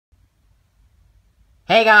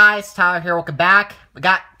Hey guys, Tyler here, welcome back. We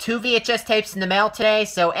got 2 VHS tapes in the mail today,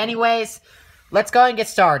 so anyways, let's go ahead and get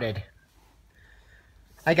started.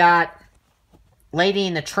 I got Lady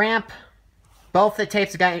and the Tramp. Both the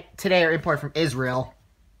tapes I got today are imported from Israel.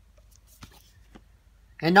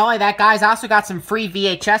 And not only that, guys, I also got some free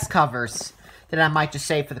VHS covers that I might just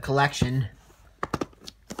save for the collection.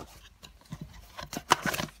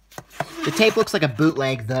 The tape looks like a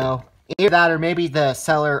bootleg, though. Either that or maybe the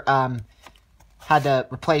seller, had to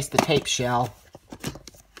replace the tape shell.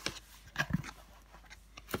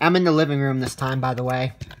 I'm in the living room this time, by the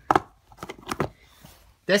way.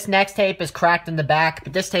 This next tape is cracked in the back,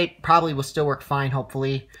 but this tape probably will still work fine,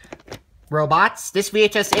 hopefully. Robots. This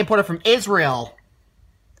VHS imported from Israel.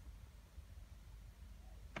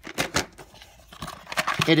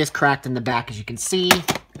 It is cracked in the back, as you can see.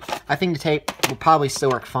 I think the tape will probably still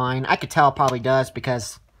work fine. I could tell it probably does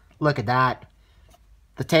because look at that.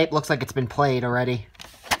 The tape looks like it's been played already.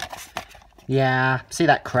 Yeah, see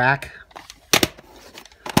that crack?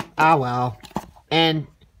 Ah, well. And,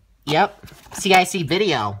 yep, CIC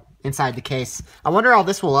video inside the case. I wonder how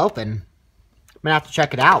this will open. I'm gonna have to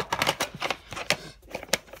check it out.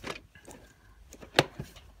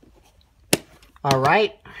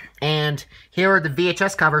 Alright, and here are the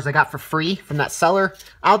VHS covers I got for free from that seller.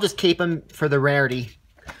 I'll just keep them for the rarity.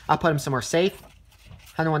 I'll put them somewhere safe.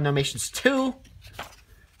 101 Dalmatians 2.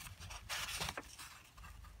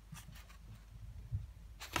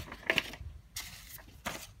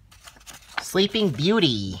 Sleeping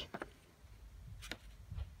Beauty.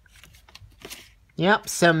 Yep,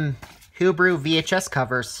 some Hebrew VHS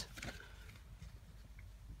covers.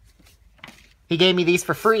 He gave me these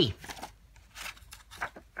for free.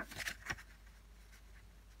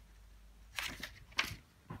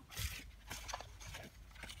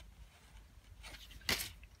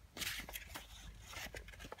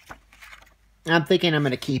 I'm thinking I'm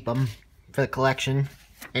going to keep them for the collection.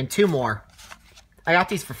 And 2 more. I got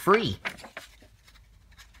these for free.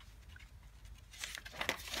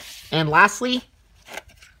 And lastly,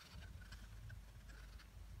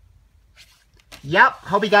 yep,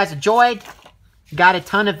 hope you guys enjoyed. Got a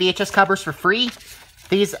ton of VHS covers for free.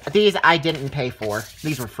 These I didn't pay for.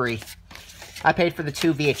 These were free. I paid for the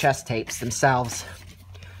 2 VHS tapes themselves.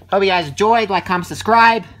 Hope you guys enjoyed. Like, comment,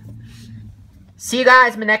 subscribe. See you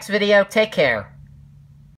guys in the next video. Take care.